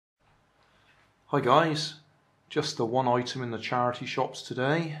Hi guys, just the one item in the charity shops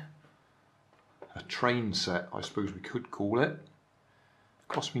today. A train set, I suppose we could call it.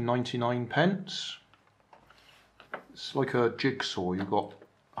 Cost me 99p. It's like a jigsaw. You've got,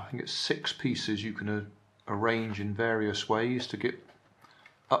 I think it's 6 pieces you can arrange in various ways to get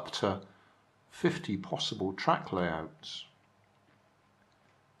up to 50 possible track layouts.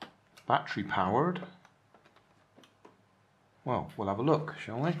 Battery powered. Well, we'll have a look,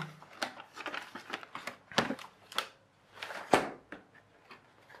 shall we?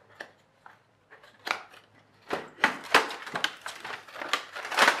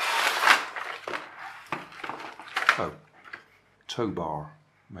 Oh, Tobar,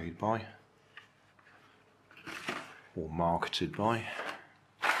 made by, or marketed by.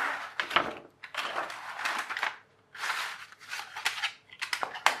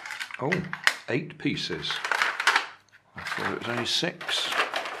 Oh, 8 pieces. I thought it was only 6.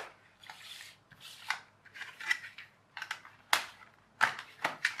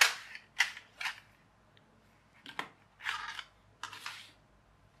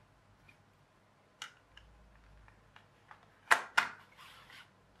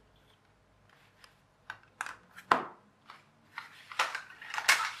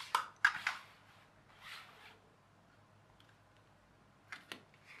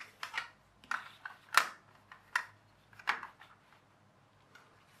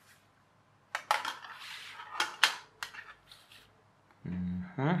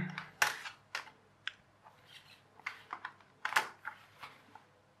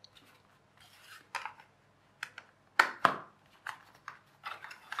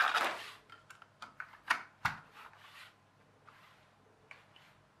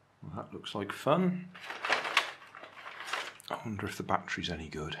 Well, that looks like fun. I wonder if the battery's any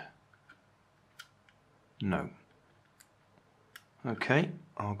good. No. Okay,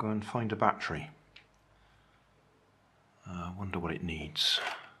 I'll go and find a battery. I wonder what it needs.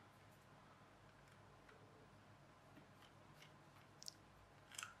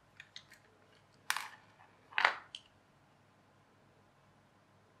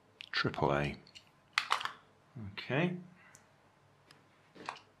 AAA. Okay.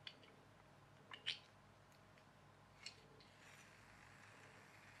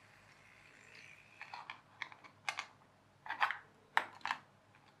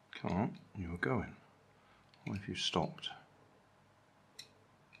 Come on, you were going. What if you stopped?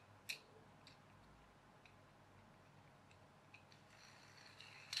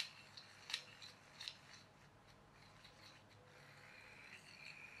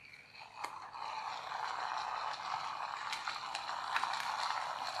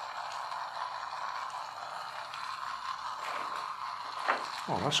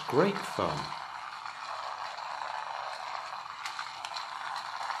 Oh, that's great fun.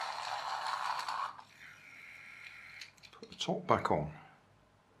 Put the top back on.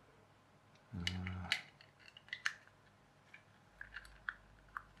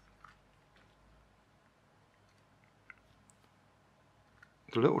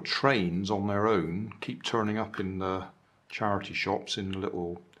 The little trains on their own keep turning up in the charity shops in the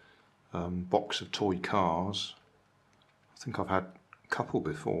little box of toy cars. I think I've had a couple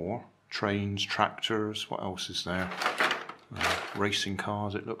before. Trains, tractors, what else is there? Racing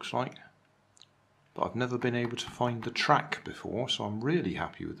cars, it looks like. But I've never been able to find the track before, so I'm really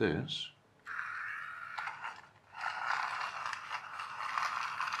happy with this.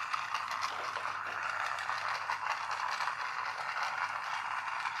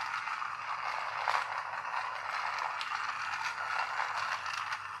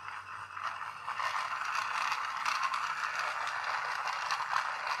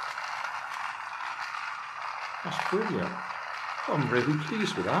 That's brilliant. I'm really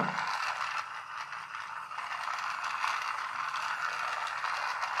pleased with that.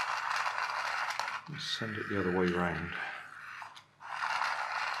 Let's send it the other way round.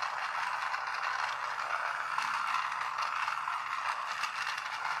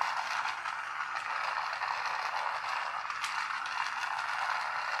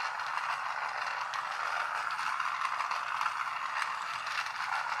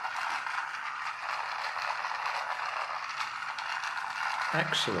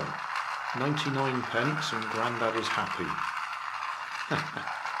 Excellent. 99p and Grandad is happy.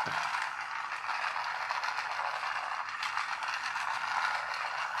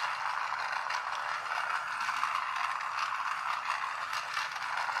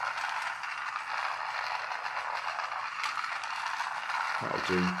 That'll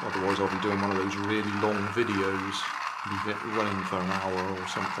do, otherwise I'll be doing one of those really long videos, leave it running for an hour or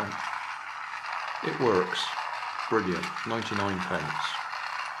something. It works. Brilliant. 99p.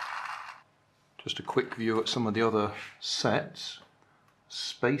 Just a quick view at some of the other sets.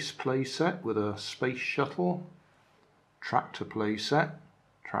 Space play set with a space shuttle. Tractor play set,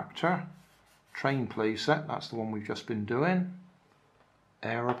 tractor. Train play set, that's the one we've just been doing.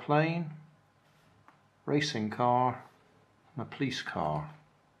 Aeroplane. Racing car. And a police car.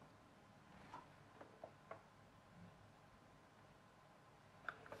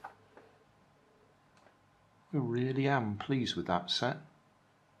 I really am pleased with that set.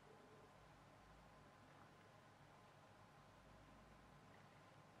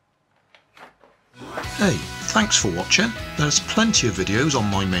 Hey, thanks for watching. There's plenty of videos on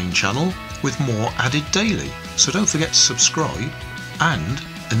my main channel with more added daily, so don't forget to subscribe and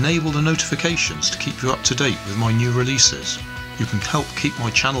enable the notifications to keep you up to date with my new releases. You can help keep my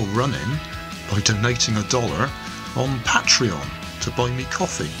channel running by donating $1 on Patreon to buy me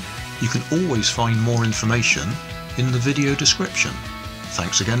coffee. You can always find more information in the video description.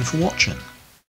 Thanks again for watching.